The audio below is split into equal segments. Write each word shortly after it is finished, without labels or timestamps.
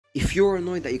If you're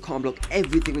annoyed that you can't block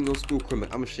everything on your school Chromebook,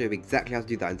 I'm going to show you exactly how to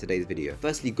do that in today's video.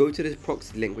 Firstly, go to this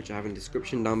proxy link which I have in the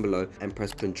description down below and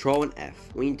press Ctrl and F.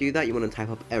 When you do that, you want to type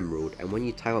up Emerald, and when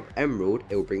you type up Emerald,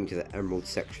 it will bring you to the Emerald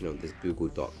section of this Google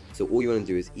Doc. So all you want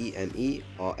to do is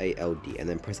EMERALD and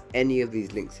then press any of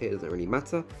these links here, doesn't really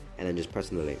matter, and then just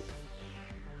press on the link.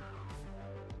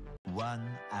 1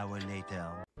 hour later.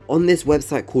 On this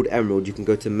website called Emerald, you can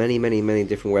go to many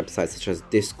different websites such as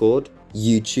Discord,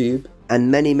 YouTube, and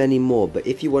many more. But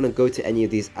if you want to go to any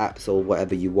of these apps or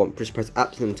whatever you want, just press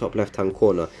apps in the top left hand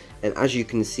corner, and as you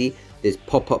can see, this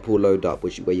pop-up will load up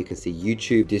where you can see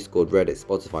YouTube, Discord, Reddit,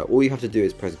 Spotify. All you have to do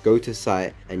is press go to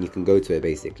site and you can go to it.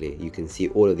 Basically you can see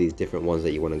all of these different ones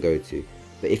that you want to go to.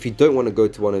 But if you don't want to go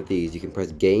to one of these, you can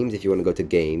press games if you want to go to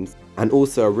games. And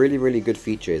also a really good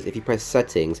feature is if you press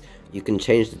settings, you can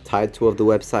change the title of the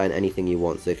website and anything you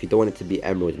want. So if you don't want it to be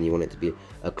Emerald and you want it to be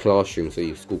a classroom so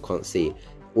your school can't see,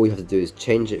 all you have to do is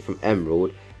change it from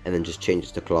Emerald and then just change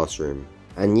it to classroom.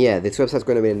 And yeah, this website's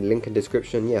going to be in the link in the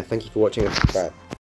description. Yeah, thank you for watching and subscribe.